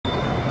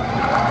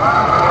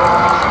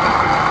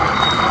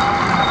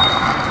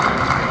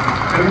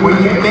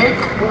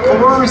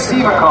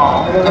receive a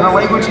call in a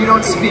language you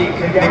don't speak,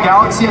 the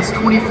Galaxy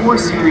S24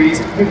 series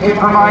can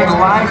provide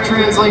live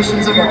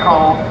translations of your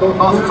call,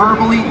 both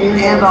verbally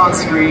and on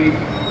screen,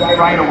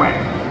 right away.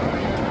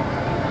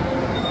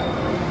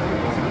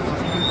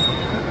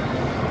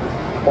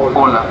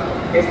 Hola,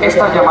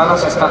 esta llamada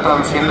se está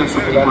traduciendo y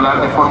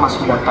subtitular de forma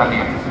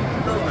simultánea.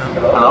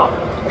 Hello?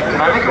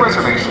 Can I make a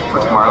reservation for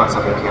tomorrow at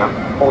 7 p.m.?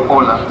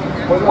 Hola,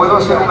 ¿puedo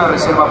hacer una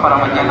reserva para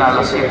mañana a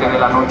las 7 de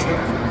la noche?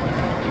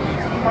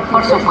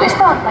 Por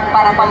supuesto.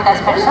 ¿Para cuántas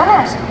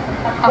personas?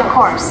 Of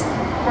course.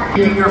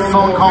 Keeping your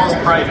phone calls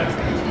private.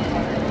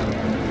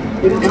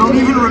 It'll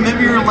even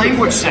remember your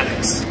language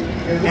settings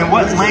and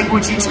what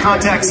language each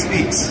contact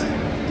speaks.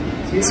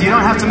 So you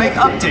don't have to make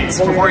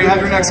updates before you have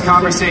your next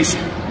conversation.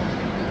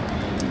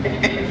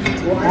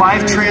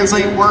 Live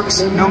Translate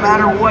works no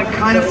matter what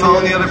kind of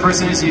phone the other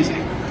person is using,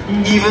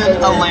 even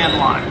a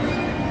landline.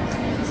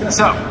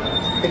 So,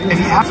 if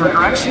you have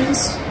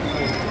directions,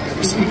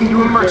 you're speaking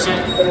to a merchant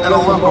at a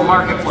local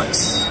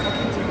marketplace.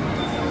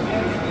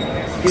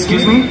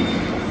 Excuse me?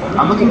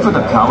 I'm looking for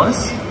the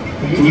palace.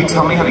 Can you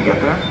tell me how to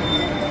get there?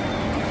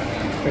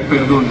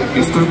 Perdón,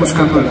 estoy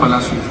buscando el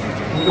palacio.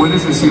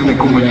 ¿Puedes decirme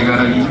cómo llegar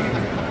allí?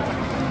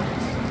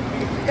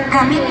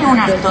 Camine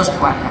unas 2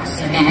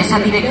 cuadras en esa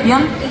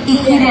dirección y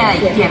gire a la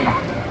izquierda.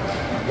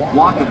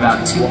 Walk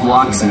about 2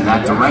 blocks in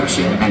that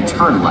direction and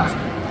turn left.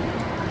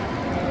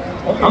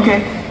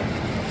 Okay.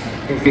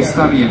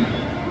 Está bien.